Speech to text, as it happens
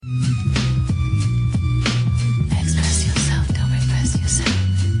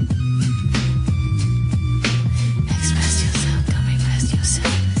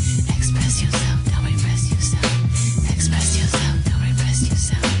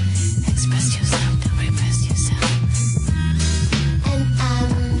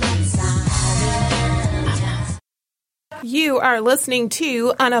You are listening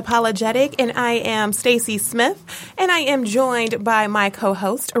to Unapologetic, and I am Stacie Smith, and I am joined by my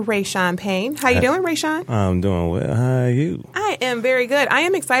co-host, Rayshawn Payne. How you doing, Rayshawn? I'm doing well. How are you? I am very good. I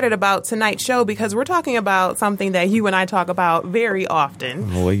am excited about tonight's show because we're talking about something that you and I talk about very often.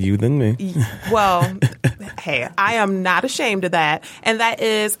 More you than me. Well, hey, I am not ashamed of that, and that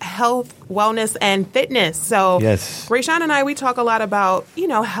is health, wellness, and fitness. So, yes. Rayshawn and I, we talk a lot about,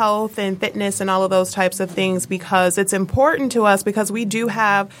 health and fitness and all of those types of things because it's important to us because we do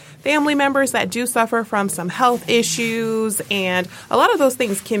have family members that do suffer from some health issues, and a lot of those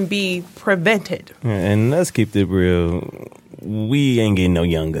things can be prevented. And let's keep it real. We ain't getting no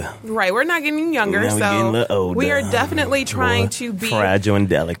younger. Right, we're not getting younger, now so getting a little older. We are definitely trying to be fragile and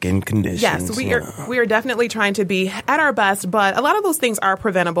delicate conditions. Yes, we are definitely trying to be at our best, but a lot of those things are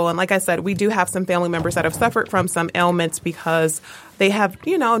preventable. And like I said, we do have some family members that have suffered from some ailments because they have,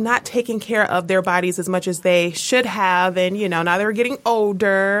 not taken care of their bodies as much as they should have. And, now they're getting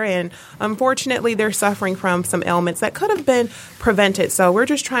older. And unfortunately, they're suffering from some ailments that could have been prevented. So we're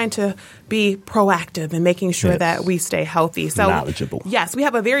just trying to be proactive and making sure that we stay healthy. So knowledgeable. Yes, we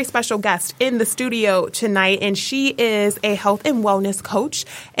have a very special guest in the studio tonight. And she is a health and wellness coach.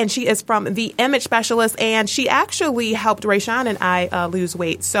 And she is from The Image Specialist. And she actually helped Rayshawn and I lose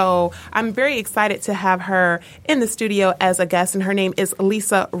weight. So I'm very excited to have her in the studio as a guest. And her name is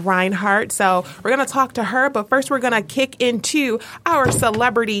Lisa Reinhart. So we're going to talk to her, but first we're going to kick into our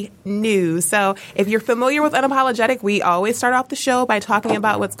celebrity news. So if you're familiar with Unapologetic, we always start off the show by talking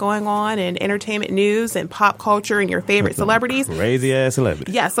about what's going on in entertainment news and pop culture and your favorite celebrities. Crazy ass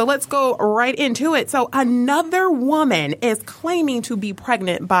celebrities. Yeah, so let's go right into it. So another woman is claiming to be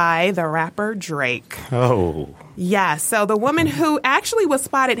pregnant by the rapper Drake. Oh. Yeah, so the woman who actually was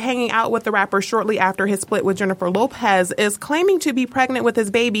spotted hanging out with the rapper shortly after his split with Jennifer Lopez is claiming to be pregnant with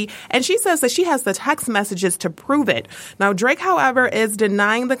his baby, and she says that she has the text messages to prove it. Now, Drake, however, is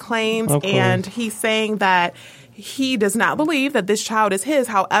denying the claims, and he's saying that he does not believe that this child is his.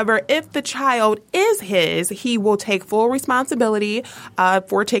 However, if the child is his, he will take full responsibility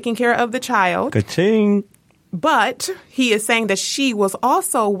for taking care of the child. Ka-ching. But he is saying that she was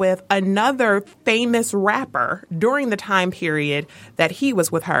also with another famous rapper during the time period that he was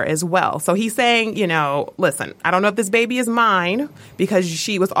with her as well. So he's saying, listen, I don't know if this baby is mine because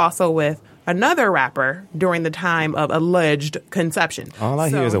she was also with another rapper during the time of alleged conception. All I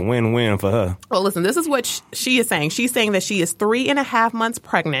hear is a win-win for her. Well, listen, this is what she is saying. She's saying that she is 3.5 months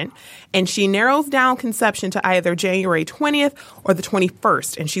pregnant, and she narrows down conception to either January 20th or the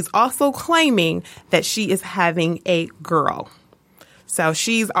 21st. And she's also claiming that she is having a girl. So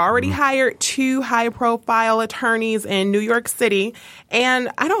she's already hired 2 high-profile attorneys in New York City.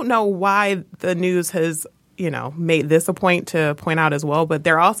 And I don't know why the news has made this a point to point out as well. But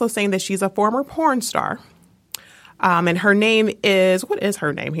they're also saying that she's a former porn star. And her name is, what is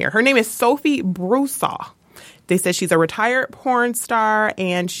her name here? Her name is Sophie Broussard. They said she's a retired porn star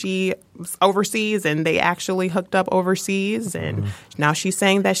and she was overseas and they actually hooked up overseas. And now she's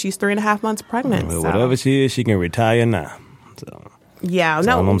saying that she's 3.5 months pregnant. Well, whatever she is, she can retire now. So yeah, that's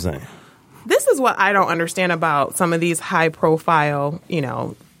all I'm saying. This is what I don't understand about some of these high profile,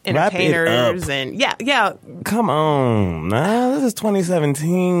 entertainers and yeah. Come on, nah, this is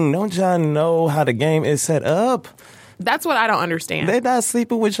 2017. Don't y'all know how the game is set up? That's what I don't understand. They not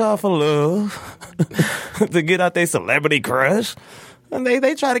sleeping with y'all for love to get out their celebrity crush, and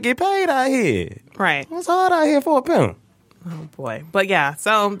they try to get paid out here. Right, it's hard out here for a pimp. Oh boy, but yeah,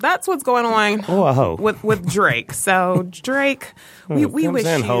 so that's what's going on with Drake. So Drake, we wish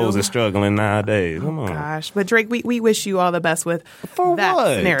you. Hoes are struggling nowadays. Come on, gosh, but Drake, we wish you all the best with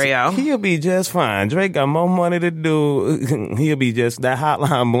that scenario. He'll be just fine. Drake got more money to do. He'll be just that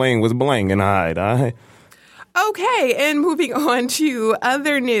hotline bling was blinging. All right. Okay, and moving on to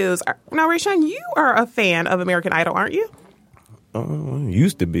other news. Now, Rayshawn, you are a fan of American Idol, aren't you?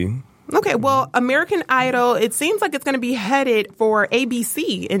 Used to be. Okay, well, American Idol, it seems like it's going to be headed for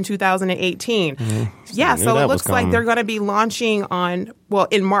ABC in 2018. Yeah, so it looks like they're going to be launching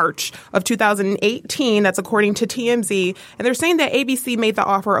in March of 2018. That's according to TMZ. And they're saying that ABC made the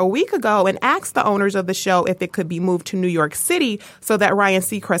offer a week ago and asked the owners of the show if it could be moved to New York City so that Ryan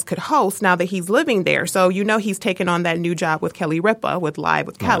Seacrest could host now that he's living there. So, he's taken on that new job with Kelly Ripa with Live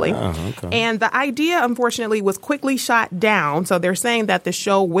with Kelly. Okay. And the idea, unfortunately, was quickly shot down. So they're saying that the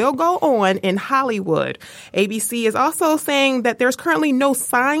show will go on in Hollywood. ABC is also saying that there's currently no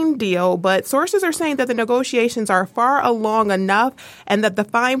signed deal, but sources are saying that the negotiations are far along enough and and that the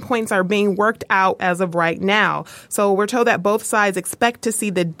fine points are being worked out as of right now. So we're told that both sides expect to see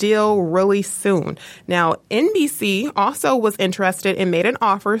the deal really soon. Now, NBC also was interested and made an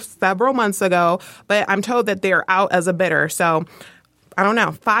offer several months ago, but I'm told that they're out as a bidder. So I don't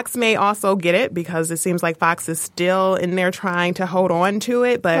know. Fox may also get it because it seems like Fox is still in there trying to hold on to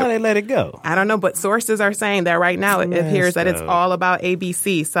it. But why they let it go? I don't know. But sources are saying that right now it appears that it's all about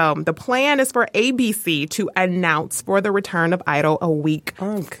ABC. So the plan is for ABC to announce for the return of Idol a week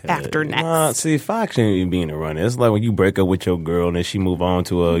after next. See, Fox shouldn't even be in the running. It's like when you break up with your girl and then she move on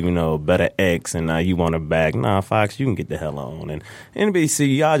to a better ex and now you want her back. Nah, Fox, you can get the hell on. And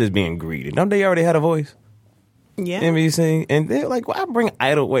NBC, y'all just being greedy. Don't they already have a voice? Yeah. NBC, and they're like, why bring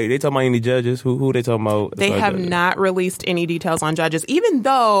Idol? Wait, they talking about any judges? Who they talking about? They have not released any details on judges, even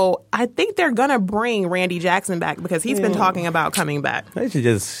though I think they're going to bring Randy Jackson back because he's been talking about coming back. They should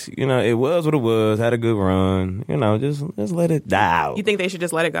just, it was what it was, had a good run, just let it die out. You think they should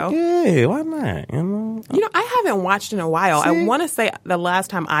just let it go? Yeah, why not? I haven't watched in a while. See? I want to say the last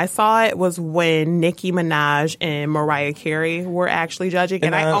time I saw it was when Nicki Minaj and Mariah Carey were actually judging,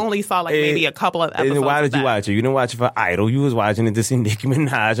 and I only saw maybe a couple of episodes. And why did you watch it? You didn't watch it for Idol. You was watching it to see Nicki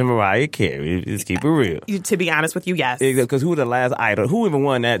Minaj and Mariah Carey. Just keep it real. To be honest with you, yes. Because who was the last Idol? Who even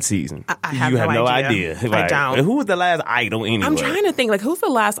won that season? I have no idea. I don't. And who was the last Idol anyway? I'm trying to think, who's the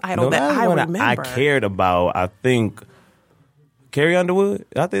last Idol that I remember? I cared about, I think, Carrie Underwood.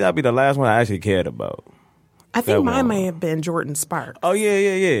 I think that'd be the last one I actually cared about. I think mine may have been Jordan Sparks. Oh,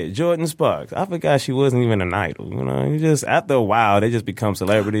 yeah. Jordan Sparks. I forgot she wasn't even an idol. You just, after a while, they just become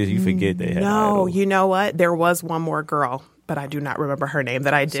celebrities. You forget they had No, you know what? There was one more girl, but I do not remember her name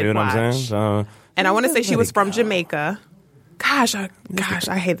that I did watch. See what I'm saying? And I want to say she was from Jamaica. Gosh, I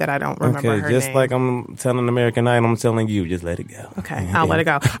hate that I don't remember her just name. Like I'm telling American Idol, I'm telling you, just let it go. Okay, I'll let it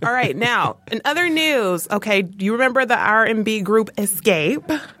go. All right, now, in other news, do you remember the R&B group Escape?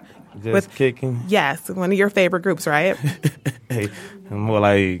 Kicking? Yes, one of your favorite groups, right? More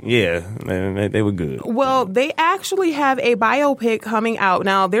like, yeah, they were good. Well, they actually have a biopic coming out.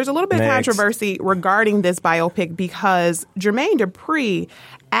 Now, there's a little bit of controversy regarding this biopic because Jermaine Dupri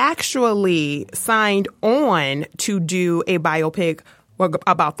actually signed on to do a biopic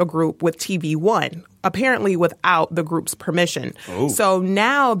about the group with TV One, apparently without the group's permission. Ooh. So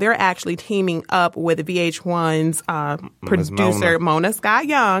now they're actually teaming up with VH1's producer, Mona Scott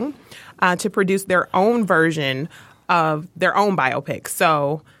Young, to produce their own version of their own biopic.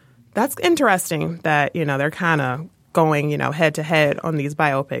 So that's interesting that, they're kind of going, head to head on these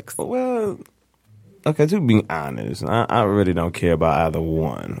biopics. Well, okay, to be honest, I really don't care about either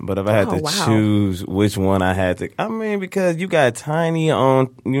one. But if I had to choose which one I had to, because you got Tiny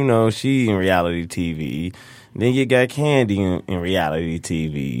on, she in reality TV. Then you got Candy in reality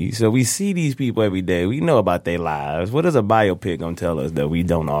TV. So we see these people every day. We know about their lives. What is a biopic going to tell us that we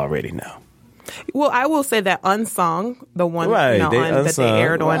don't already know? Well, I will say that Unsung, the one that they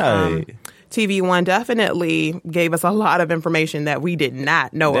aired on TV One, definitely gave us a lot of information that we did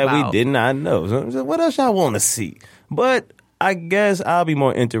not know about. That we did not know. So what else y'all want to see? But I guess I'll be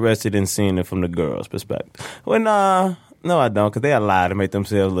more interested in seeing it from the girls' perspective. Well, no, I don't, because they lie to make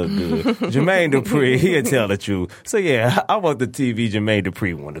themselves look good. Jermaine Dupri, he'll tell the truth. So, yeah, I want the TV Jermaine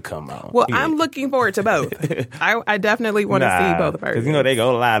Dupri one to come out. Well, I'm looking forward to both. I definitely want to see both versions. Because, they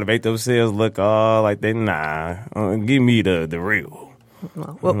go lie to make themselves look all like they, give me the real.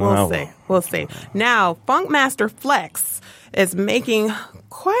 Well, we'll see. Now, Funkmaster Flex is making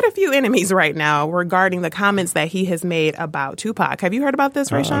quite a few enemies right now regarding the comments that he has made about Tupac. Have you heard about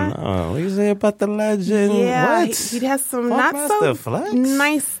this, Rayshawn? What do you say about the legend? Yeah, what? He has some Funkmaster Flex?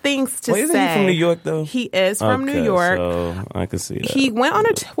 nice things to say. Isn't he from New York, though? He is from New York. So I can see that. He went on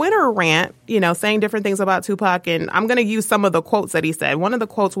a Twitter rant, saying different things about Tupac, and I'm going to use some of the quotes that he said. One of the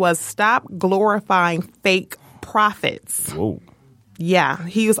quotes was, "Stop glorifying fake prophets." Whoa. Yeah,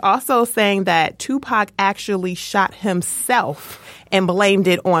 he was also saying that Tupac actually shot himself and blamed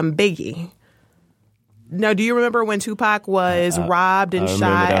it on Biggie. Now, do you remember when Tupac was robbed and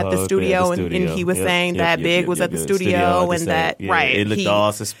shot at the studio, and he was saying that Big was at the studio and that, right. It looked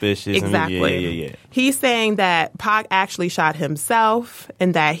all suspicious. Exactly. Yeah. He's saying that Pac actually shot himself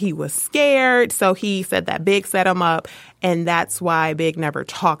and that he was scared. So he said that Big set him up, and that's why Big never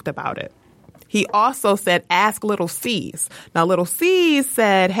talked about it. He also said, ask Little C's. Now, Little C's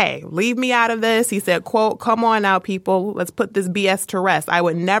said, hey, leave me out of this. He said, quote, "Come on now, people. Let's put this BS to rest. I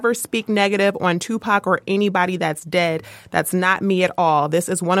would never speak negative on Tupac or anybody that's dead. That's not me at all. This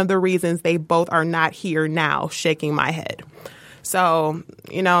is one of the reasons they both are not here now," shaking my head. So,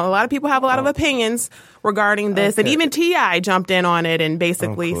 a lot of people have a lot of opinions regarding this. And even T.I. jumped in on it and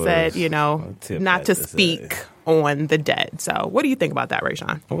basically said, not to speak on the dead. So what do you think about that,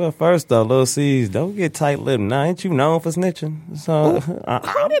 Rayshawn? Well, first off, Lil C's, don't get tight-lipped. Now, ain't you known for snitching? So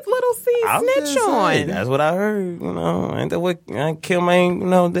who did Lil C snitch on? That's what I heard. Ain't that what Kim ain't,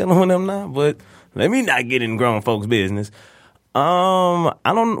 dealing with them now? But let me not get in grown folks' business. I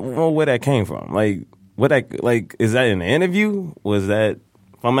don't know where that came from. Is that in the interview? Was that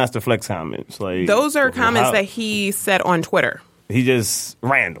from Master Flex comments? Those are comments that he said on Twitter. He just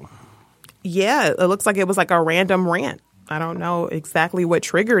random. Yeah, it looks like it was like a random rant. I don't know exactly what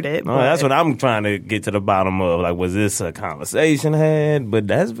triggered it. That's what I'm trying to get to the bottom of. Was this a conversation had? But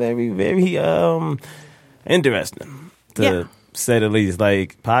that's very, very interesting, to say the least.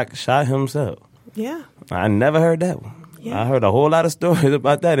 Pac shot himself. Yeah. I never heard that one. Yeah. I heard a whole lot of stories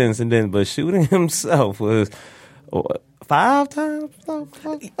about that incident, but shooting himself was 5 times?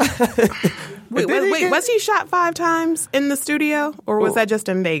 Wait, was he shot 5 times in the studio, or was that just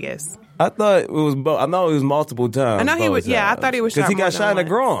in Vegas? I thought it was I know it was multiple times. I know he was. Yeah, I thought he was shot because he got shot in the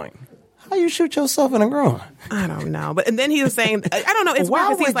groin. How you shoot yourself in the groin? I don't know. But and then he was saying, I don't know. It's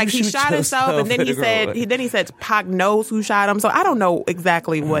weird because he shot himself, and then he said Pac knows who shot him. So I don't know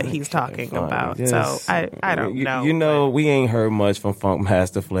exactly what he's talking about. So I don't know. We ain't heard much from Funk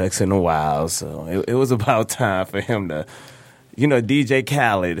Master Flex in a while. So it was about time for him to. DJ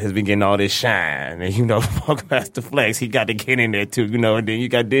Khaled has been getting all this shine. And, Funk Master Flex, he got to get in there, too, And then you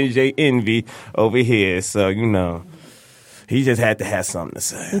got DJ Envy over here. So, he just had to have something to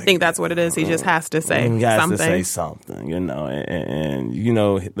say. You think that's what it is? He just has to say something? He has to say something, And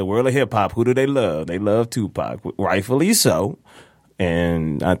the world of hip-hop, who do they love? They love Tupac, rightfully so.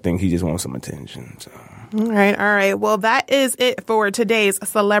 And I think he just wants some attention, so... All right. Well, that is it for today's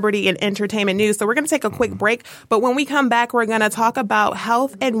celebrity and entertainment news. So we're going to take a quick break. But when we come back, we're going to talk about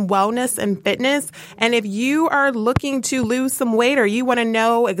health and wellness and fitness. And if you are looking to lose some weight or you want to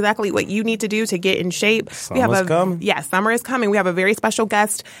know exactly what you need to do to get in shape, summer is coming. We have a very special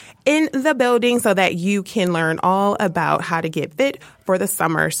guest in the building so that you can learn all about how to get fit for the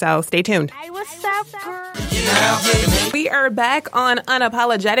summer. So stay tuned. Hey, what's up, girl? We are back on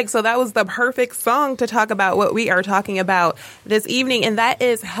Unapologetic. So that was the perfect song to talk about what we are talking about this evening. And that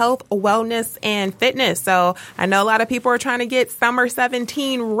is health, wellness, and fitness. So I know a lot of people are trying to get summer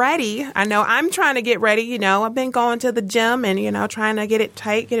 17 ready. I know I'm trying to get ready. I've been going to the gym and, trying to get it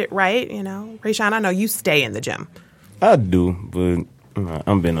tight, get it right. Rayshawn, I know you stay in the gym. I do, but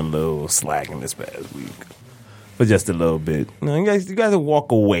I'm been a little slacking this past week. But just a little bit. You guys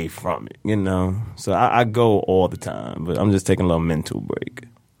walk away from it, So I go all the time, but I'm just taking a little mental break.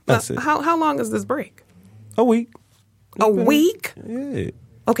 That's it. How long is this break? A week. A week? Yeah.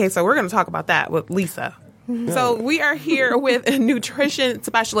 Okay, so we're going to talk about that with Lisa. So we are here with a nutrition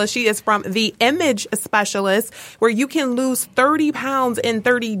specialist. She is from The Image Specialist, where you can lose 30 pounds in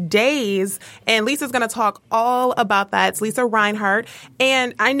 30 days. And Lisa's going to talk all about that. It's Lisa Reinhardt.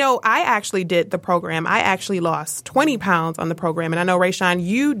 And I know I actually did the program. I actually lost 20 pounds on the program. And I know, Rayshawn,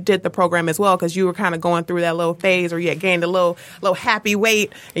 you did the program as well because you were kind of going through that little phase where you had gained a little happy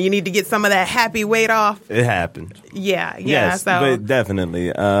weight and you need to get some of that happy weight off. It happened. Yeah. Yes, but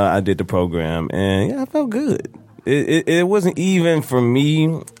definitely. I did the program and I felt good. It wasn't even for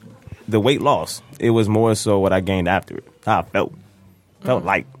me the weight loss. It was more so what I gained after it. How I felt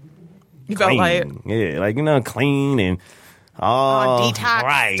light. You felt light? Yeah, clean and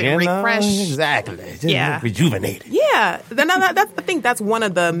detox and refresh. Exactly. Just rejuvenated. Yeah. I think that's one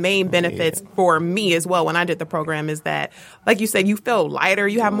of the main benefits for me as well when I did the program is that, like you said, you feel lighter,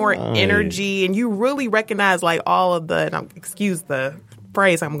 you have more energy, and you really recognize all of the, excuse the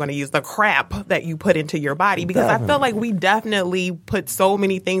phrase I'm going to use, the crap that you put into your body, because I feel like we definitely put so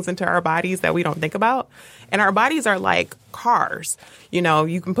many things into our bodies that we don't think about. And our bodies are like cars. You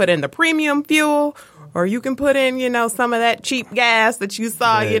can put in the premium fuel or you can put in, some of that cheap gas that you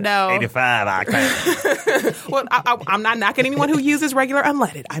saw, 85 octane. Well, I'm not knocking anyone who uses regular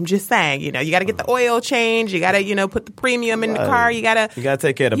unleaded. I'm just saying, you got to get the oil change. You got to, put the premium in the car. You got to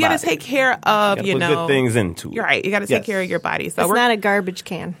take care of the body. You got to take care of, put good things into it. You're right. You got to take care of your body. So it's not a garbage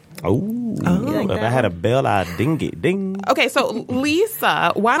can. If I had a bell, I'd ding it. Ding. Okay, so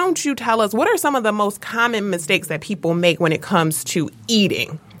Lisa, why don't you tell us what are some of the most common mistakes that people make when it comes to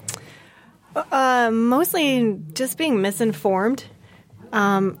eating? Mostly just being misinformed.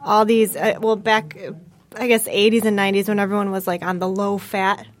 All these, back, I guess, 80s and 90s when everyone was on the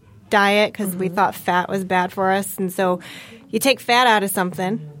low-fat diet because we thought fat was bad for us. And so you take fat out of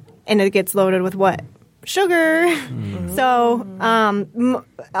something and it gets loaded with what? sugar. So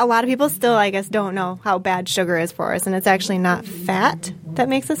a lot of people still, I guess, don't know how bad sugar is for us, and it's actually not fat that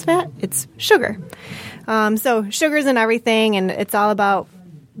makes us fat. It's sugar. So sugar's in everything, and it's all about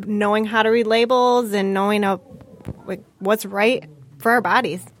knowing how to read labels and knowing what's right for our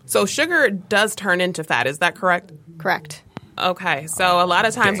bodies. So sugar does turn into fat. Is that correct? Correct. Okay. So a lot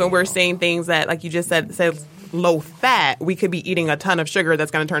of times when we're seeing things that, like you just said low fat, we could be eating a ton of sugar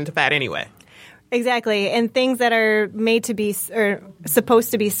that's going to turn to fat anyway. Exactly. And things that are made to be or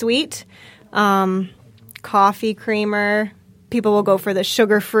supposed to be sweet, coffee creamer, people will go for the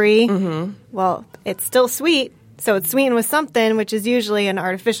sugar-free. Mm-hmm. Well, it's still sweet, so it's sweetened with something, which is usually an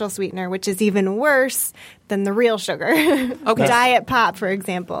artificial sweetener, which is even worse than the real sugar. Okay. Diet pop, for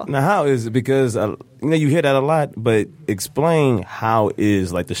example. Now, how is it? Because you hear that a lot, but explain how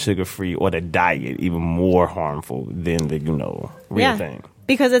is like the sugar-free or the diet even more harmful than the real thing?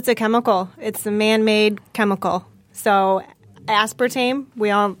 Because it's a chemical. It's a man-made chemical. So aspartame, we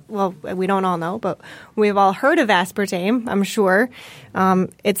don't all know, but we've all heard of aspartame, I'm sure.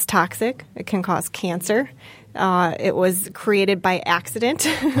 It's toxic. It can cause cancer. It was created by accident.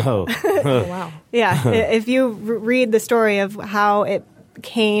 Oh, wow. Yeah. If you read the story of how it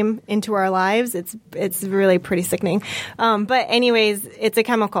came into our lives, it's really pretty sickening. But anyways, it's a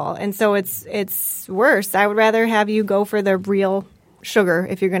chemical, and so it's worse. I would rather have you go for the real sugar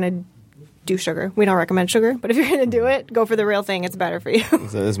if you're going to do sugar. We don't recommend sugar, but if you're going to do it, go for the real thing. It's better for you.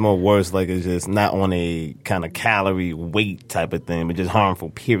 So it's more worse, like it's just not on a kind of calorie weight type of thing, but just harmful,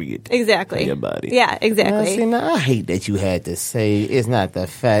 period. Exactly. For your body. Yeah, exactly. Now, I hate that you had to say it's not the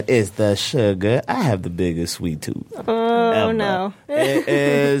fat, it's the sugar. I have the biggest sweet tooth. Oh, ever.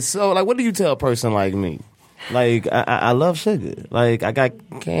 no. So, like, what do you tell a person like me? Like, I love sugar. Like, I got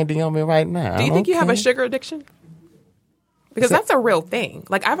candy on me right now. Do you think you have a sugar addiction? Because that's a real thing.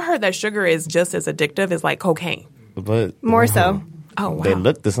 Like, I've heard that sugar is just as addictive as, like, cocaine. But more so. Oh, wow. They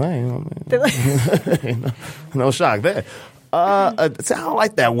look the same. No shock there. So I don't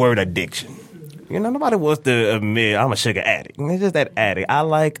like that word addiction. Nobody wants to admit I'm a sugar addict. It's just that addict. I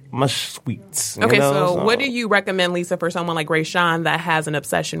like my sweets. Okay, so what do you recommend, Lisa, for someone like Ray Sean that has an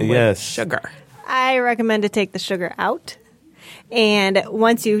obsession with sugar? I recommend to take the sugar out. And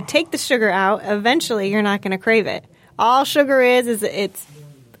once you take the sugar out, eventually you're not going to crave it. All sugar is it's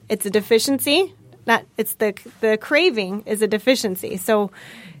a deficiency. It's the craving is a deficiency. So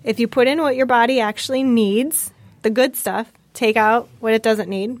if you put in what your body actually needs, the good stuff, take out what it doesn't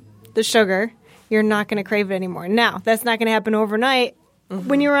need, the sugar, you're not going to crave it anymore. Now, that's not going to happen overnight. Mm-hmm.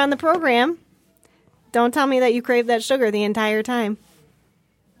 When you were on the program, don't tell me that you craved that sugar the entire time.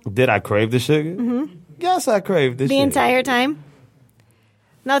 Did I crave the sugar? Mm-hmm. Yes, I craved the sugar. The entire time?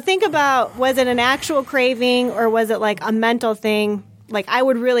 Now think about, was it an actual craving or was it like a mental thing? Like I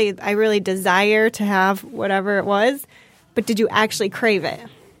really desire to have whatever it was, but did you actually crave it?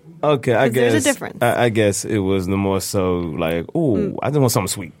 Okay, I guess there's a difference. I guess it was the more so like, I just want something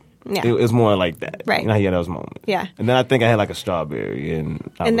sweet. Yeah. It was more like that. Right. Yeah, those moments. Yeah. And then I think I had like a strawberry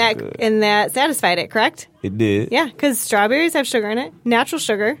and that satisfied it, correct? It did. Yeah, because strawberries have sugar in it, natural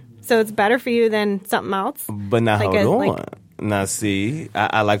sugar, so it's better for you than something else. But now hold on. Now, see,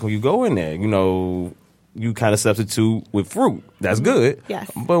 I like when you go in there, you kind of substitute with fruit. That's good. Yes.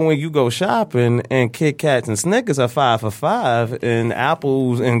 But when you go shopping and Kit Kats and Snickers are 5 for $5 and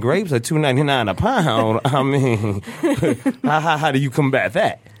apples and grapes are $2.99 a pound, I mean, how do you combat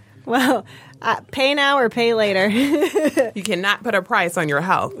that? Well, pay now or pay later. You cannot put a price on your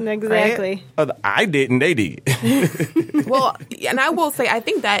health. Exactly. Right? I didn't. They did. Well, and I will say, I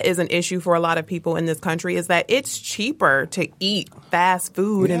think that is an issue for a lot of people in this country is that it's cheaper to eat fast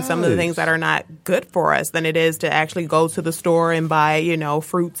food and some of the things that are not good for us than it is to actually go to the store and buy,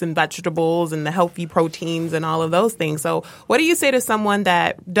 fruits and vegetables and the healthy proteins and all of those things. So what do you say to someone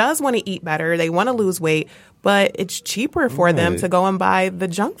that does want to eat better, they want to lose weight, but it's cheaper for them to go and buy the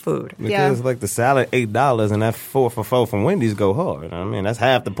junk food? Because like the salad, $8, and that 4 for $4 from Wendy's go hard. I mean, that's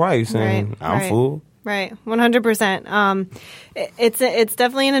half the price, and I'm full. Right, 100%. It's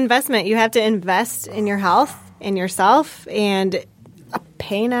definitely an investment. You have to invest in your health, in yourself, and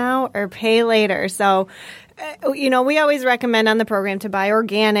pay now or pay later. So, we always recommend on the program to buy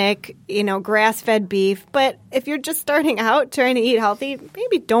organic, grass-fed beef. But if you're just starting out trying to eat healthy,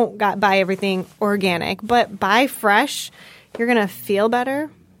 maybe don't buy everything organic, but buy fresh. You're going to feel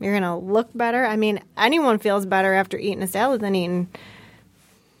better. You're going to look better. I mean, anyone feels better after eating a salad than eating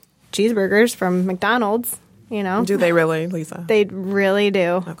cheeseburgers from McDonald's, Do they really, Lisa? They really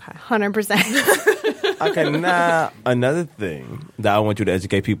do. Okay. 100%. Okay, now another thing that I want you to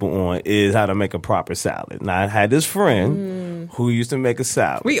educate people on is how to make a proper salad. Now, I had this friend who used to make a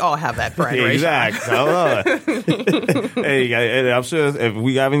salad. We all have that friend, right? Exactly. Hey, I'm sure if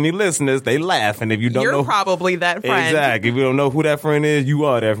we have any listeners, they laugh. And if you don't know, you're probably that friend. Exactly. If you don't know who that friend is, you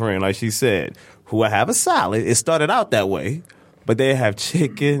are that friend, like she said. Who I have a salad. It started out that way, but they have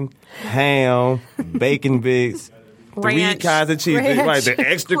chicken, ham, bacon bits, ranch, 3 kinds of cheese, right? The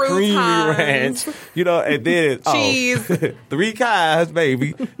extra creamy ranch, and then cheese, 3 kinds,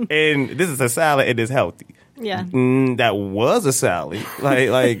 baby. And this is a salad, and it's healthy. Yeah, that was a salad.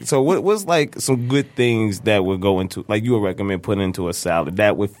 Like, so what's like some good things that would go into, like you would recommend putting into a salad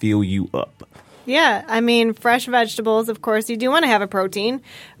that would fill you up? Yeah, I mean, fresh vegetables, of course. You do want to have a protein.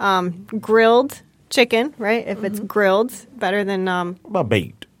 Grilled chicken, right? If it's grilled, better than... What about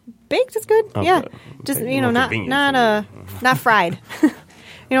baked? Baked is good, Okay. yeah. Just, not fried. You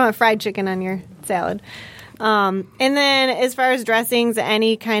don't want fried chicken on your salad. And then as far as dressings,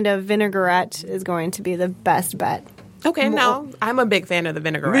 any kind of vinaigrette is going to be the best bet. Okay, no, I'm a big fan of the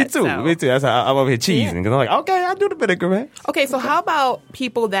vinaigrette. Me too. That's how I'm over here cheesing. Because I'm like, okay, I'll do the vinaigrette. Okay, so how about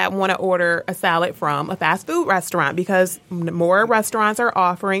people that want to order a salad from a fast food restaurant? Because more restaurants are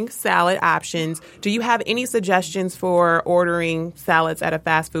offering salad options. Do you have any suggestions for ordering salads at a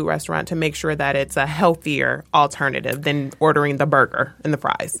fast food restaurant to make sure that it's a healthier alternative than ordering the burger and the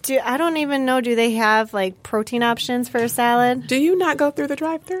fries? I don't even know, do they have like protein options for a salad? Do you not go through the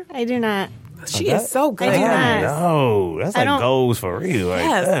drive-thru? I do not. She is so good. I do not. No, that's like goals for real.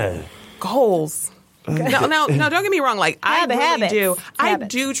 Yes, goals. No, don't get me wrong. Like I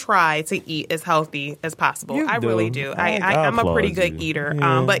do try to eat as healthy as possible. I really do. I'm a pretty good eater.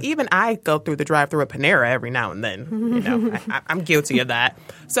 Yeah. But even I go through the drive-thru at Panera every now and then. I'm guilty of that.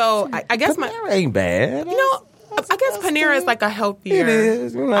 So I guess Panera ain't bad. I guess Panera is like a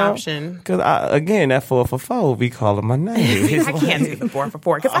healthier option. Because, again, that 4 for 4 be calling my name. I can't do the 4 for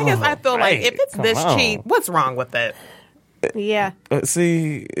 4. Because I guess I feel like if it's this cheap, what's wrong with it? Yeah.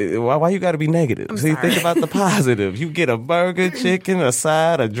 See, why you got to be negative? Think about the positive. You get a burger, chicken, a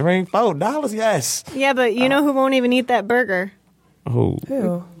side, a drink, $4, yes. Yeah, but you know who won't even eat that burger?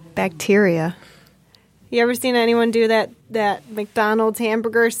 Who? Bacteria. You ever seen anyone do that McDonald's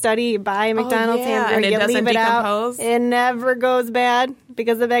hamburger study? You buy a McDonald's hamburger, and you leave it decompose? out. It never goes bad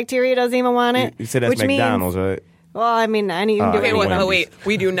because the bacteria doesn't even want it. You said that's McDonald's, right? Well, I mean, you can do it. Okay, wait.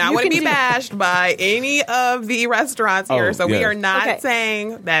 We do not want to be bashed by any of the restaurants here. So we are not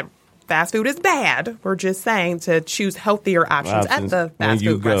saying that fast food is bad. We're just saying to choose healthier options at the fast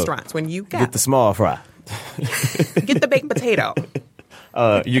food restaurants. When you get the small fry. Get the baked potato.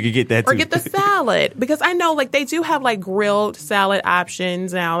 You could get that too. Or get the salad. Because I know they do have grilled salad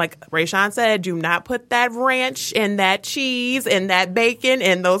options now. Like Rayshawn said, do not put that ranch and that cheese and that bacon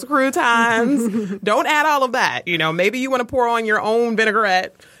and those croutons. Don't add all of that. Maybe you want to pour on your own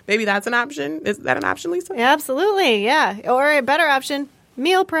vinaigrette. Maybe that's an option. Is that an option, Lisa? Yeah, absolutely, yeah. Or a better option,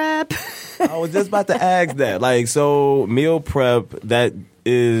 meal prep. I was just about to ask that. So meal prep, that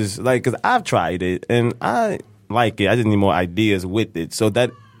is because I've tried it and I like it. I just need more ideas with it. So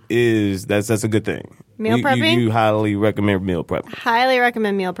that's a good thing. Meal prepping? You highly recommend meal prepping? Highly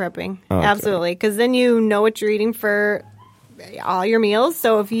recommend meal prepping. Okay. Absolutely. Because then you know what you're eating for all your meals.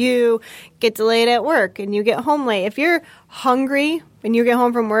 So if you get delayed at work and you get home late, if you're hungry and you get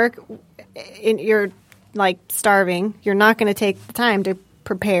home from work and you're starving, you're not going to take the time to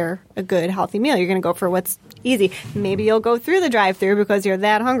prepare a good healthy meal. You're going to go for what's easy. Maybe you'll go through the drive-thru because you're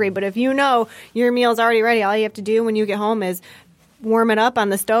that hungry. But if you know your meal's already ready, all you have to do when you get home is warm it up on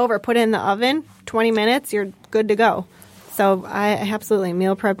the stove or put it in the oven. 20 minutes, you're good to go. So absolutely,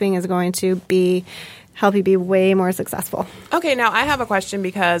 meal prepping is going to help you be way more successful. Okay, now I have a question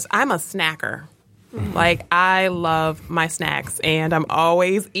because I'm a snacker. I love my snacks, and I'm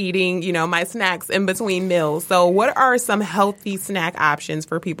always eating, my snacks in between meals. So what are some healthy snack options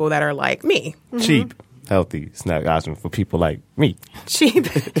for people that are like me? Cheap. Healthy snack option for people like me. Cheap.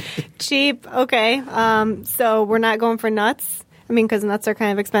 Okay. So we're not going for nuts. I mean, because nuts are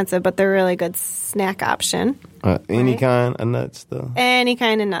kind of expensive, but they're a really good snack option. Any kind of nuts, though? Any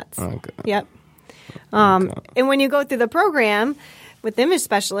kind of nuts. Okay. Yep. And when you go through the program with Image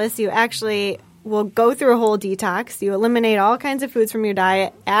Specialists, you actually will go through a whole detox. You eliminate all kinds of foods from your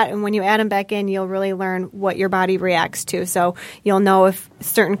diet, and when you add them back in, you'll really learn what your body reacts to. So you'll know if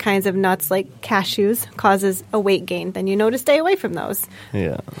certain kinds of nuts, like cashews, causes a weight gain. Then you know to stay away from those.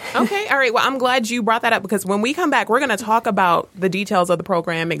 Yeah. Okay. All right. Well, I'm glad you brought that up because when we come back, we're going to talk about the details of the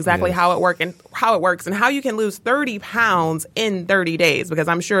program, exactly how it works, and how you can lose 30 pounds in 30 days. Because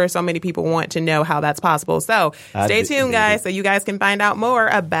I'm sure so many people want to know how that's possible. So stay tuned, guys, so you guys can find out more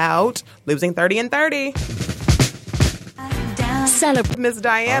about losing 30 in 30. Celebrate. Miss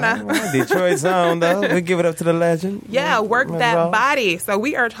Diana. Detroit's own, though. We give it up to the legend. Yeah, work Ms. that Ross. body. So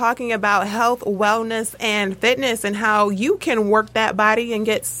we are talking about health, wellness, and fitness and how you can work that body and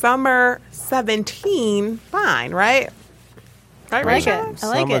get summer 17 fine, right? Right, I like Rayshawn? it. I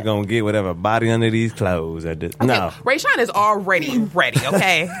like Summer it. gonna get whatever body under these clothes. No. Rayshawn is already ready,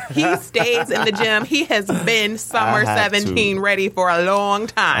 okay? He stays in the gym. He has been summer I have 17 to. ready for a long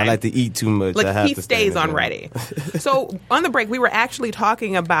time. I like to eat too much. I Like, have he to stay stays in the on gym. ready. So on the break, we were actually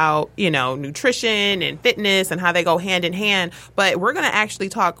talking about, nutrition and fitness and how they go hand in hand. But we're going to actually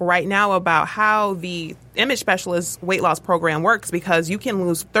talk right now about how the Image Specialist weight loss program works, because you can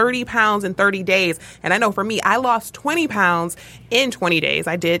lose 30 pounds in 30 days. And I know for me, I lost 20 pounds in 20 days.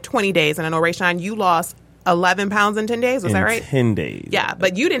 I did 20 days. And I know, Rayshawn, you lost 11 pounds in 10 days. Was that right? 10 days. Yeah,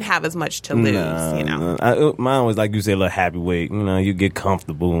 but you didn't have as much to lose, Mine was, like you said, a little happy weight. You get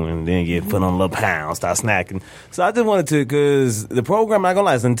comfortable and then you put on a little pound, start snacking. So I just wanted to, because the program, I'm not going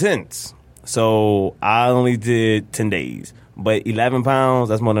to lie, is intense. So I only did 10 days. But 11 pounds,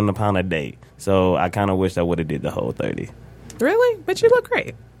 that's more than a pound a day. So I kind of wish I would have did the whole 30. Really? But you look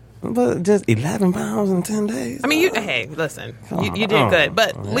great. But just 11 pounds in 10 days? I mean, hey, listen, you did good.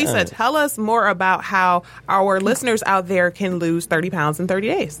 But Lisa, tell us more about how our listeners out there can lose 30 pounds in 30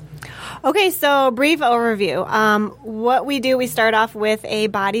 days. Okay, so brief overview. What we do, we start off with a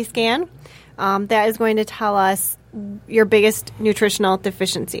body scan. That is going to tell us your biggest nutritional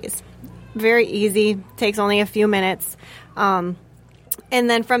deficiencies. Very easy, takes only a few minutes. And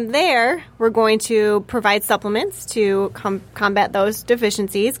then from there, we're going to provide supplements to combat those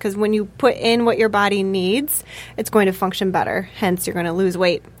deficiencies, because when you put in what your body needs, it's going to function better. Hence, you're going to lose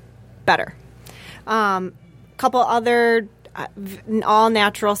weight better. Couple other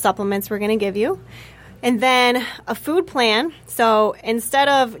all-natural supplements we're going to give you. And then a food plan. So instead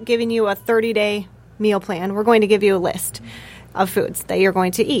of giving you a 30-day meal plan, we're going to give you a list of foods that you're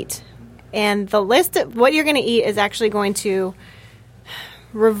going to eat. And the list of what you're going to eat is actually going to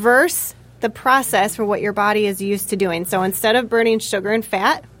reverse the process for what your body is used to doing. So instead of burning sugar and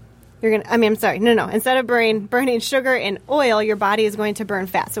fat, instead of burning sugar and oil, your body is going to burn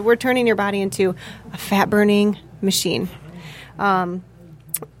fat. So we're turning your body into a fat-burning machine.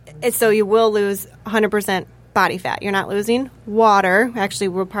 So you will lose 100% body fat. You're not losing water. Actually,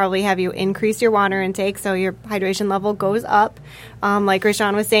 we'll probably have you increase your water intake so your hydration level goes up. Like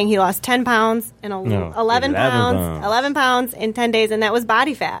Rayshawn was saying, he lost 10 pounds in 11 pounds in 10 days, and that was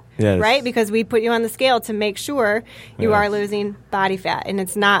body fat, right? Because we put you on the scale to make sure you are losing body fat, and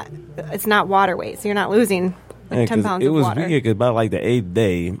it's not water weight, so you're not losing 10 pounds of water. It was weird because by like the 8th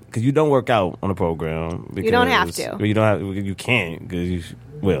day, because you don't work out on the program. Because you don't have to. You don't have. You can't because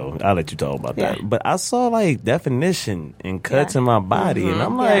well, I'll let you talk about that. But I saw like definition and cuts in my body, and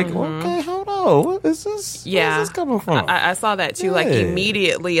I'm like, okay, hold on, what is this? Yeah, where's this coming from? I saw that too. Like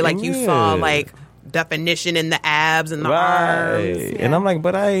immediately, like you saw like definition in the abs and the arms. And I'm like,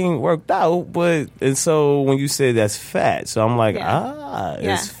 but I ain't worked out. And so when you say that's fat, so I'm like,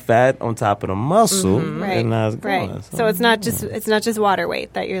 it's fat on top of the muscle, and now it's going. Right. So it's not just water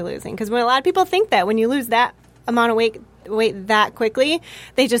weight that you're losing, because when a lot of people think that when you lose that amount of weight that quickly,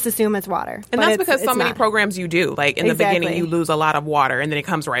 they just assume it's water. And that's because so many programs you do, like in the beginning, you lose a lot of water and then it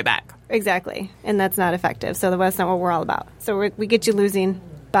comes right back. Exactly. And that's not effective. So that's not what we're all about. So we get you losing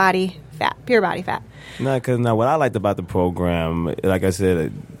body fat, pure body fat. No, because now what I liked about the program, like I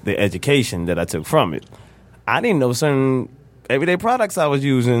said, the education that I took from it, I didn't know certain everyday products I was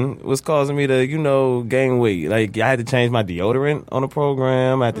using was causing me to, gain weight. Like, I had to change my deodorant on the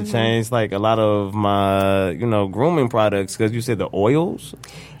program. I had to change, like, a lot of my, grooming products, because you said the oils.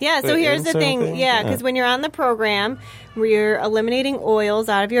 Yeah, so here's the thing. Yeah, because when you're on the program, you're eliminating oils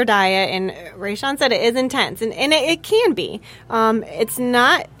out of your diet, and Rayshawn said it is intense, and it can be. It's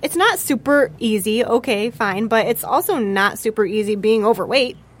not super easy, okay, fine, but it's also not super easy being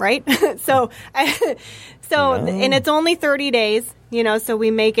overweight, right? And it's only 30 days, so we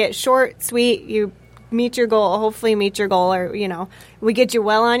make it short, sweet. You meet your goal, hopefully meet your goal, or, we get you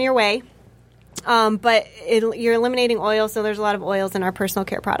well on your way. But you're eliminating oil, so there's a lot of oils in our personal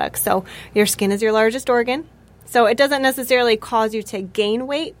care products. So your skin is your largest organ. So it doesn't necessarily cause you to gain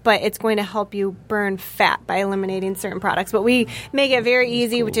weight, but it's going to help you burn fat by eliminating certain products. But we make it very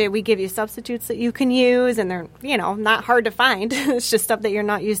easy. We give you substitutes that you can use, and they're, not hard to find. It's just stuff that you're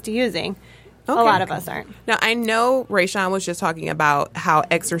not used to using. A lot of us aren't. Now, I know Rayshawn was just talking about how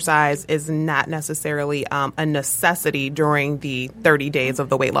exercise is not necessarily a necessity during the 30 days of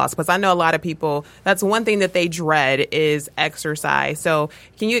the weight loss, because I know a lot of people, that's one thing that they dread is exercise. So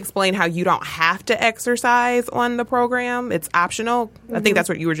can you explain how you don't have to exercise on the program? It's optional. Mm-hmm. I think that's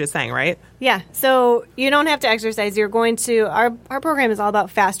what you were just saying, right? Yeah. So you don't have to exercise. You're going to, our program is all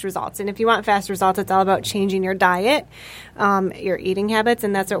about fast results. And if you want fast results, it's all about changing your diet, your eating habits,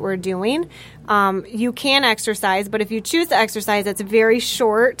 and that's what we're doing. You can exercise, but if you choose to exercise, it's very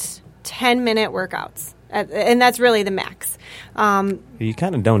short, 10-minute workouts. And that's really the max. You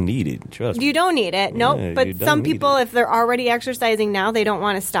kind of don't need it, trust me. You don't need it, nope. Yeah, but some people, if they're already exercising now, they don't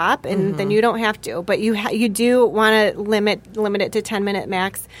want to stop, and then you don't have to. But you do want to limit it to 10-minute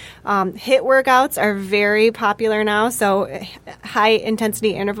max. HIIT workouts are very popular now, so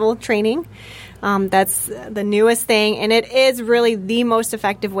high-intensity interval training. That's the newest thing, and it is really the most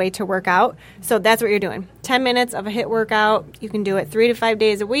effective way to work out. So that's what you're doing. 10 minutes of a HIIT workout. You can do it 3 to 5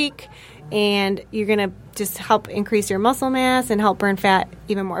 days a week, and you're going to just help increase your muscle mass and help burn fat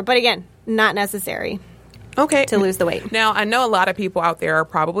even more. But again, not necessary. Okay. To lose the weight. Now, I know a lot of people out there are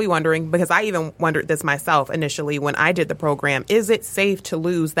probably wondering, because I even wondered this myself initially when I did the program, is it safe to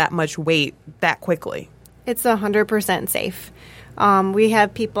lose that much weight that quickly? It's 100% safe. We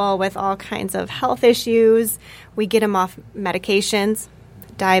have people with all kinds of health issues. We get them off medications,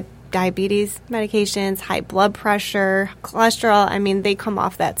 diabetes medications, high blood pressure, cholesterol. I mean, they come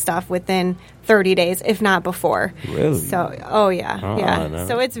off that stuff within 30 days, if not before. Really? So, yeah. No.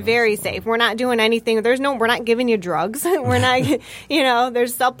 So it's very safe. We're not doing anything. We're not giving you drugs. We're not,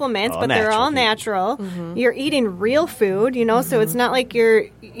 there's supplements, but they're all natural. Mm-hmm. You're eating real food, so it's not like you're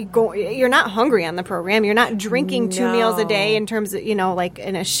not hungry on the program. You're not drinking 2 meals a day in terms of, like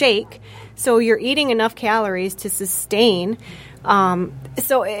in a shake. So you're eating enough calories to sustain.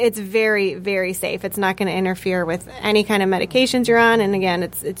 So it's very, very safe. It's not going to interfere with any kind of medications you're on. And again,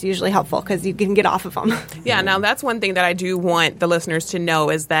 it's usually helpful because you can get off of them. Yeah, now that's one thing that I do want the listeners to know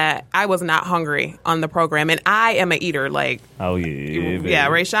is that I was not hungry on the program. And I am an eater. Oh, yeah. Yeah,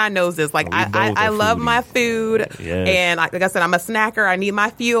 Rayshawn knows this. I love my food. Yes. And like I said, I'm a snacker. I need my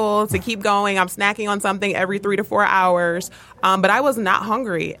fuel to keep going. I'm snacking on something every 3 to 4 hours. But I was not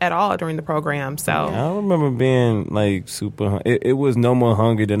hungry at all during the program. So I remember being super hungry. It was no more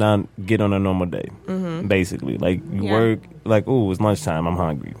hungry than I get on a normal day. Mm-hmm. Basically, work. It's lunchtime. I'm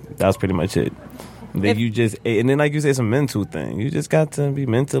hungry. That's pretty much it. Then you just, and then like you said, it's a mental thing. You just got to be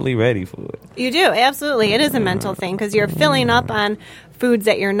mentally ready for it. You do, absolutely. It is a mental thing because you're filling up on foods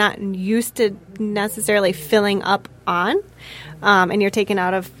that you're not used to necessarily filling up on. And you're taking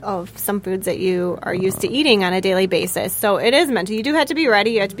out of some foods that you are used to eating on a daily basis. So it is mental. You do have to be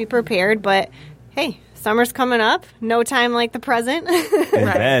ready. You have to be prepared. But, hey, summer's coming up. No time like the present.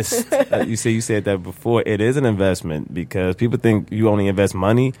 Invest. You said that before. It is an investment because people think you only invest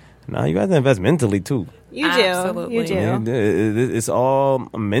money. No, you have to invest mentally, too. You do. Absolutely. You do. It's all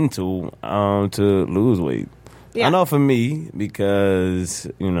mental to lose weight. Yeah. I know for me because,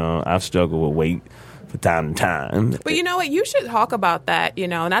 I've struggled with weight from time to time. But you know what? You should talk about that,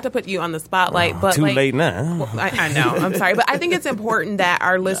 not to put you on the spotlight. But too late now. Well, I know. I'm sorry. But I think it's important that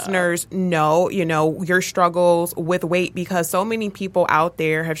our listeners know, your struggles with weight because so many people out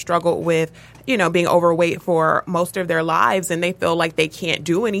there have struggled with, being overweight for most of their lives and they feel like they can't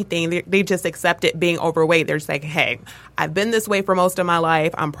do anything. They just accept it being overweight. They're just like, hey, I've been this way for most of my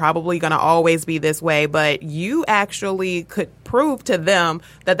life. I'm probably going to always be this way. But you actually could prove to them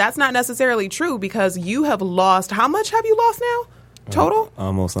that that's not necessarily true because you have lost. How much have you lost now? Total?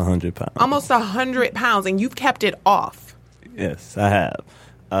 Almost 100 pounds. Almost 100 pounds. And you've kept it off. Yes, I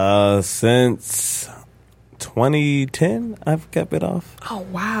have. Since 2010, I've kept it off. Oh,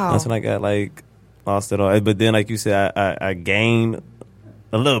 wow. That's when I got, lost it all. But then, like you said, I gained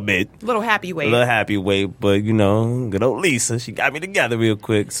a little bit. A little happy weight. But, good old Lisa, she got me together real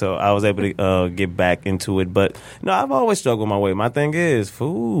quick, so I was able to get back into it. But, I've always struggled with my weight. My thing is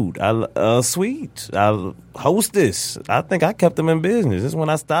food, sweets, Hostess. I think I kept them in business. This is when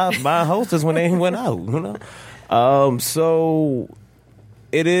I stopped buying Hostess when they went out, So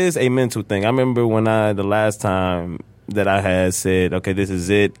it is a mental thing. I remember when the last time that I had said, okay, this is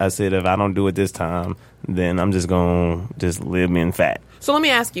it. I said, if I don't do it this time, then I'm just going to just live being fat. So let me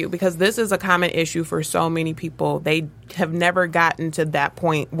ask you, because this is a common issue for so many people. They have never gotten to that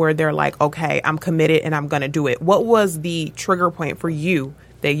point where they're like, okay, I'm committed and I'm going to do it. What was the trigger point for you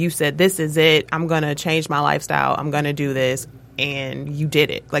that you said, this is it. I'm going to change my lifestyle. I'm going to do this. and you did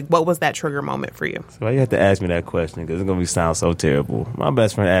it? Like, what was that trigger moment for you? So why you have to ask me that question? Because it's going to sound so terrible. My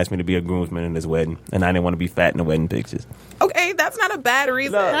best friend asked me to be a groomsman in his wedding, and I didn't want to be fat in the wedding pictures. Okay, that's not a bad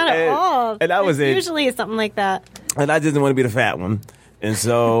reason. No, Not at all. And that was it. Usually it's something like that. And I just didn't want to be the fat one. And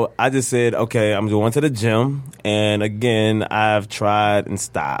so I just said, okay, I'm going to the gym. And again, I've tried and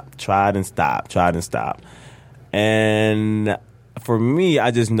stopped. And for me,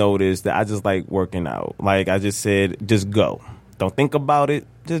 I just noticed that I just like working out. Like I just said, just go. Don't think about it.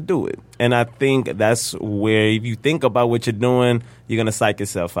 Just do it. And I think that's where if you think about what you're doing, you're going to psych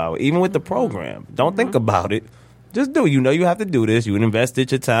yourself out. Even with the program. Don't think about it. Just do it. You know you have to do this. You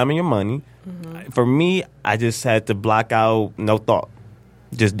invested your time and your money. Mm-hmm. For me, I just had to block out no thought.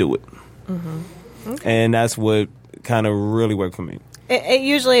 Just do it. Mm-hmm. Okay. And that's what kind of really worked for me. It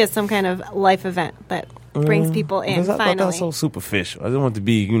usually is some kind of life event that brings people in, I thought that was so superficial. I didn't want to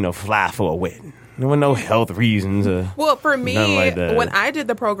be, fly for a wedding. There were no health reasons. Well, for me, like when I did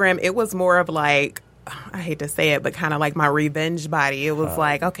the program, it was more of like, I hate to say it, but kind of like my revenge body. It was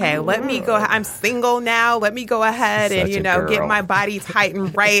like, okay, let me go. I'm single now. Let me go ahead and, get my body tight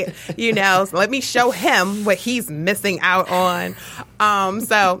and right. So let me show him what he's missing out on.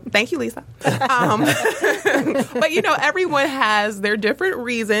 So thank you, Lisa. But, everyone has their different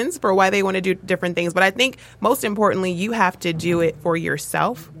reasons for why they want to do different things. But I think most importantly, you have to do it for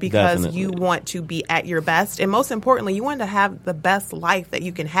yourself because Definitely. you want to be at your best. And most importantly, you want to have the best life that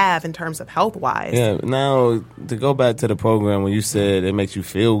you can have in terms of health-wise. Yeah. Now, to go back to the program when you said it makes you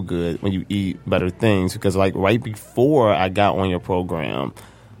feel good when you eat better things, because like right before I got on your program,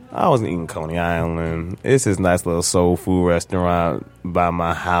 I wasn't eating Coney Island. It's this nice little soul food restaurant by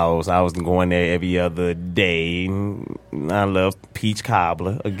my house. I was going there every other day. I love peach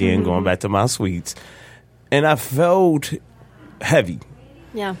cobbler, again, going back to my sweets. And I felt heavy.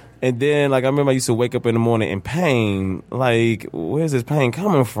 Yeah. And then, I remember I used to wake up in the morning in pain. Like, where's this pain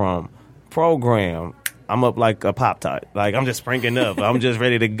coming from? Program. I'm up like a Pop-Tart. Like, I'm just springing up. I'm just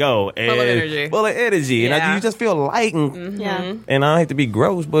ready to go. And full of energy. Yeah. And you just feel light. And I don't have to be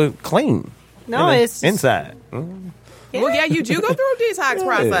gross, but clean. No, it's just, inside. Well, yeah, you do go through a detox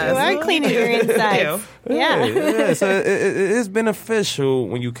process. You are cleaning your insides. Yeah. So it's beneficial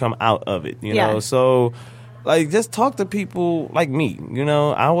when you come out of it, know? So, just talk to people like me.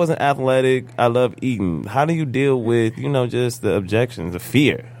 I wasn't athletic. I love eating. How do you deal with, just the objections, the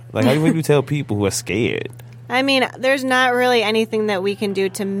fear? How do you tell people who are scared? I mean, there's not really anything that we can do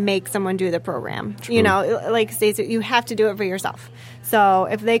to make someone do the program. True. Like Stacie, you have to do it for yourself. So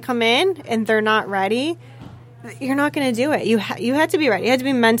if they come in and they're not ready, you're not going to do it. You have to be ready. You have to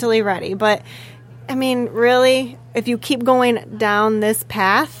be mentally ready. But, I mean, really, if you keep going down this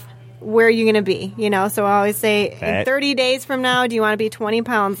path, where are you going to be? So I always say, in 30 days from now, do you want to be 20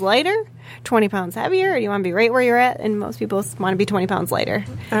 pounds lighter, 20 pounds heavier, or do you want to be right where you're at? And most people want to be 20 pounds lighter.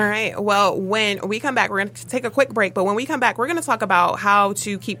 All right. Well, when we come back, we're going to take a quick break. But when we come back, we're going to talk about how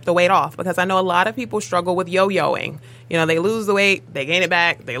to keep the weight off, because I know a lot of people struggle with yo-yoing. They lose the weight, they gain it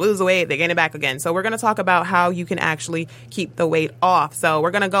back, they lose the weight, they gain it back again. So we're going to talk about how you can actually keep the weight off. So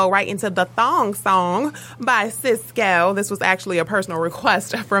we're going to go right into the thong song by Cisco. This was actually a personal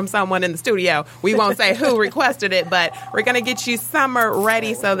request from someone in the studio. We won't say who requested it, but we're going to get you summer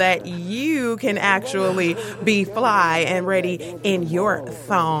ready so that you can actually be fly and ready in your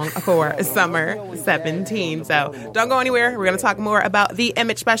thong for summer 17. So don't go anywhere. We're going to talk more about the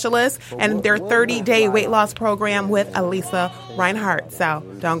Image Specialist and their 30-day weight loss program with Elisa Reinhardt. So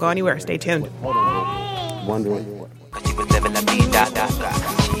don't go anywhere. Stay tuned.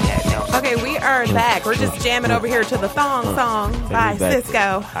 Okay, we are back. We're just jamming over here to the thong song by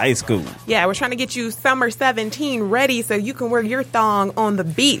Cisco. High school. Yeah, we're trying to get you summer 17 ready so you can wear your thong on the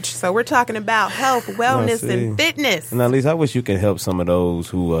beach. So we're talking about health, wellness, and fitness. And at least I wish you could help some of those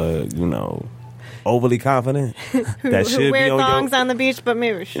who, overly confident that should who wear be on thongs on the beach, but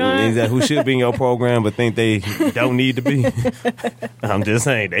maybe who should be in your program, but think they don't need to be. I'm just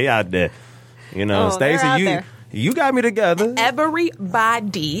saying, they out there. Stacie, you got me together.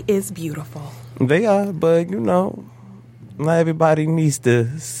 Everybody is beautiful. They are, but not everybody needs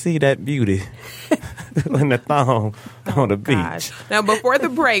to see that beauty in the thong on the beach. Now, before the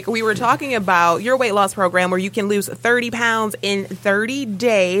break, we were talking about your weight loss program where you can lose 30 pounds in 30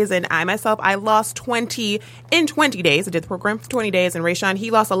 days. And I lost 20 in 20 days. I did the program for 20 days. And Rayshawn,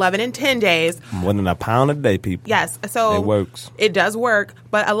 he lost 11 in 10 days. More than a pound a day, people. Yes. So it works. It does work.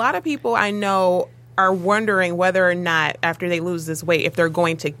 But a lot of people I know are wondering whether or not after they lose this weight, if they're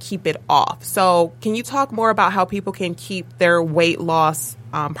going to keep it off. So can you talk more about how people can keep their weight loss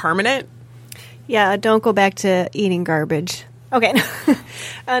permanent? Yeah, don't go back to eating garbage. Okay.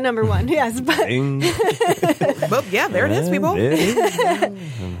 Number one, yes. But yeah, there it is, people.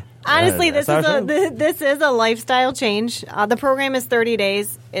 Honestly, this is a lifestyle change. The program is 30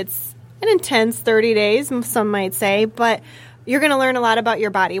 days. It's an intense 30 days, some might say, but you're going to learn a lot about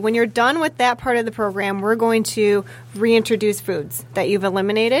your body. When you're done with that part of the program, we're going to reintroduce foods that you've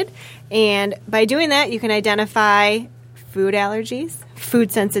eliminated. And by doing that, you can identify food allergies, food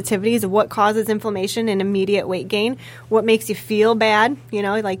sensitivities, what causes inflammation and immediate weight gain, what makes you feel bad. You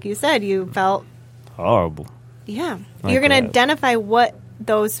know, like you said, you felt horrible. Yeah. You're going to identify what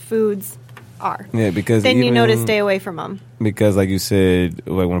those foods are. Yeah, because then you know to stay away from them. Because, like you said,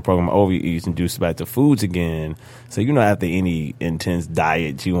 like when the program over, you introduce back to foods again. So you know, after any intense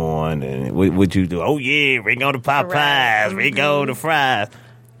diet you on, and what you do? Oh yeah, bring on the Popeyes, bring on the fries.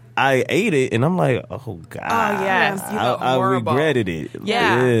 I ate it, and I'm like, oh God. Oh yes, I regretted it.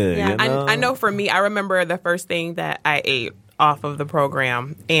 Yeah. You know? I know. For me, I remember the first thing that I ate off of the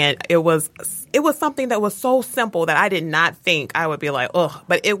program, and it was something that was so simple that I did not think I would be like, ugh,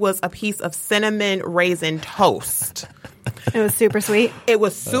 but it was a piece of cinnamon raisin toast. It was super sweet. It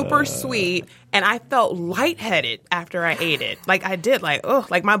was super sweet, and I felt lightheaded after I ate it. Like I did, like ugh,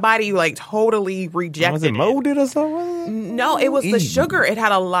 like my body like totally rejected. Was it molded or something? No, it was the sugar. It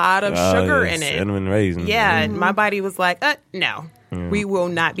had a lot of sugar in it. Cinnamon raisin. Yeah, and my body was like, no. We will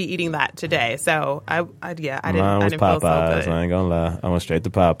not be eating that today. So I didn't Popeyes, feel so good. I ain't gonna lie. I went straight to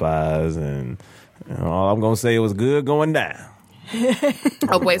Popeyes, and all I'm gonna say it was good going down.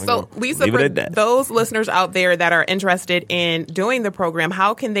 Okay, so Lisa, for those listeners out there that are interested in doing the program,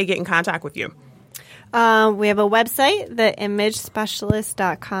 how can they get in contact with you? We have a website,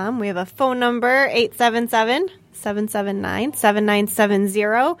 theimagespecialist.com. We have a phone number,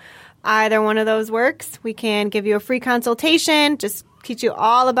 877-779-7970. Either one of those works. We can give you a free consultation, just teach you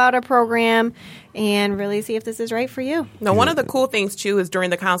all about our program, and really see if this is right for you. Now, one of the cool things, too, is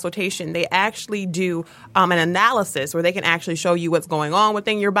during the consultation, they actually do an analysis where they can actually show you what's going on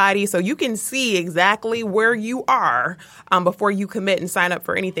within your body, so you can see exactly where you are before you commit and sign up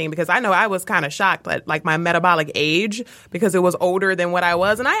for anything. Because I know I was kind of shocked at like my metabolic age, because it was older than what I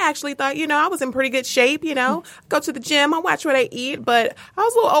was, and I actually thought, I was in pretty good shape. Go to the gym, I watch what I eat, but I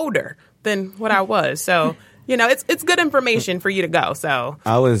was a little older than what I was. So it's good information for you to go. So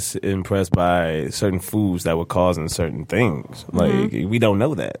I was impressed by certain foods that were causing certain things. Like we don't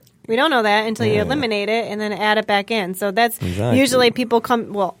know that. We don't know that until you eliminate it and then add it back in. So that's usually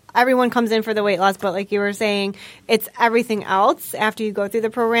everyone comes in for the weight loss, but like you were saying, it's everything else after you go through the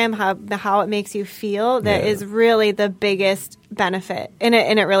program, how it makes you feel that is really the biggest benefit. And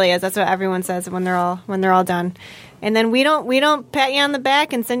it really is. That's what everyone says when they're all done. And then we don't pat you on the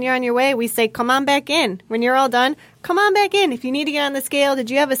back and send you on your way. We say, come on back in. When you're all done, come on back in. If you need to get on the scale, did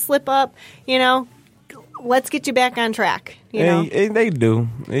you have a slip up? Let's get you back on track. And they do.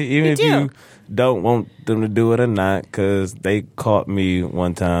 Even if you don't want them to do it or not, because they caught me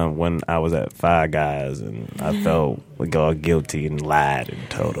one time when I was at Five Guys, and I felt like all guilty and lied and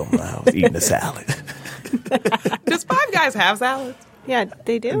told them I was eating a salad. Does Five Guys have salads? Yeah,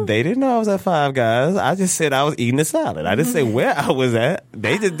 they do. They didn't know I was at Five Guys. I just said I was eating a salad. I didn't say where I was at.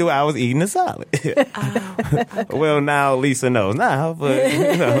 They just knew I was eating a salad. Well, now Lisa knows now,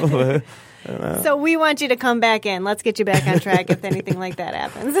 but So we want you to come back in. Let's get you back on track if anything like that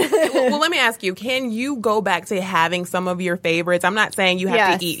happens. Well, let me ask you, can you go back to having some of your favorites? I'm not saying you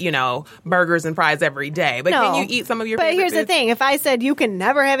have to eat, burgers and fries every day, but can you eat some of your favorites? But here's the thing. If I said you can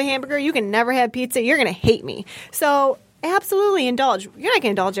never have a hamburger, you can never have pizza, you're going to hate me. So absolutely indulge. You're not going to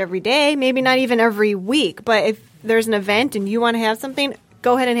indulge every day, maybe not even every week, but if there's an event and you want to have something,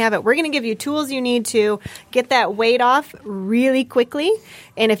 go ahead and have it. We're going to give you tools you need to get that weight off really quickly.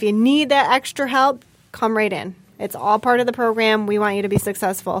 And if you need that extra help, come right in. It's all part of the program. We want you to be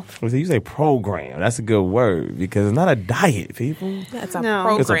successful. You say program. That's a good word because it's not a diet, people. That's a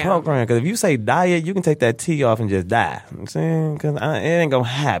program. It's a program because if you say diet, you can take that T off and just die. You know what I'm saying? Because it ain't going to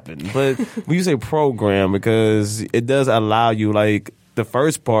happen. But when you say program, because it does allow you, like, the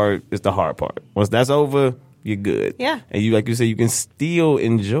first part is the hard part. Once that's over, you're good. Yeah. And you, like you said, you can still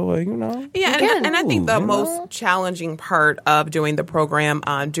enjoy, Yeah, and I think the most challenging part of doing the program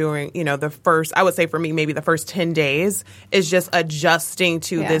during, the first, I would say for me, maybe the first 10 days is just adjusting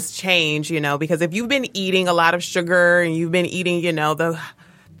to this change, because if you've been eating a lot of sugar and you've been eating, the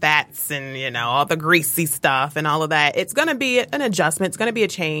fats and, all the greasy stuff and all of that, it's going to be an adjustment. It's going to be a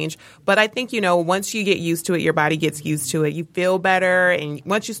change. But I think, once you get used to it, your body gets used to it. You feel better. And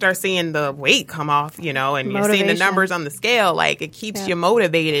once you start seeing the weight come off, and you're seeing the numbers on the scale, like it keeps you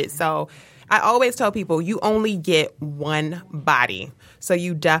motivated. So I always tell people you only get one body. So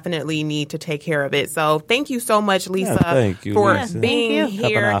you definitely need to take care of it. So thank you so much, Lisa, for being here.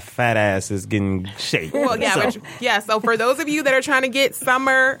 Helping our fat asses getting shape. Well, yeah, so for those of you that are trying to get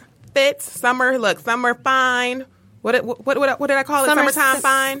summer fits, summer fine. What did I call it? Summertime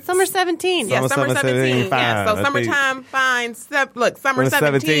fine? Summer 17. Yeah, summer 17 fine. Yeah, so summertime fine. Look, summer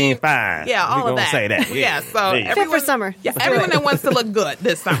 17 fine. Yeah, all of that. Say that. Yeah, so everyone for summer. Yeah, everyone that wants to look good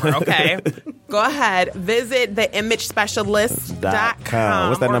this summer, okay? Go ahead. Visit theimagespecialist.com.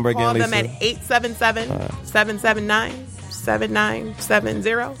 What's that number again, Lisa? Call them at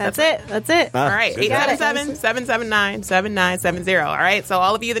 877-779-7970. That's it. All right, 877-779-7970. All right, so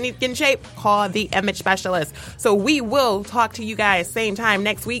all of you that need to get in shape, call the image specialist. So we will talk to you guys same time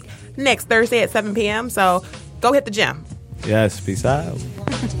next week, next Thursday at 7 p.m. So go hit the gym. Yes, peace out.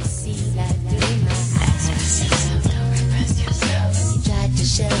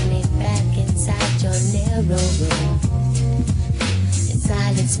 Shove me back inside your narrow room and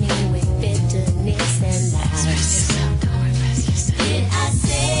silence me with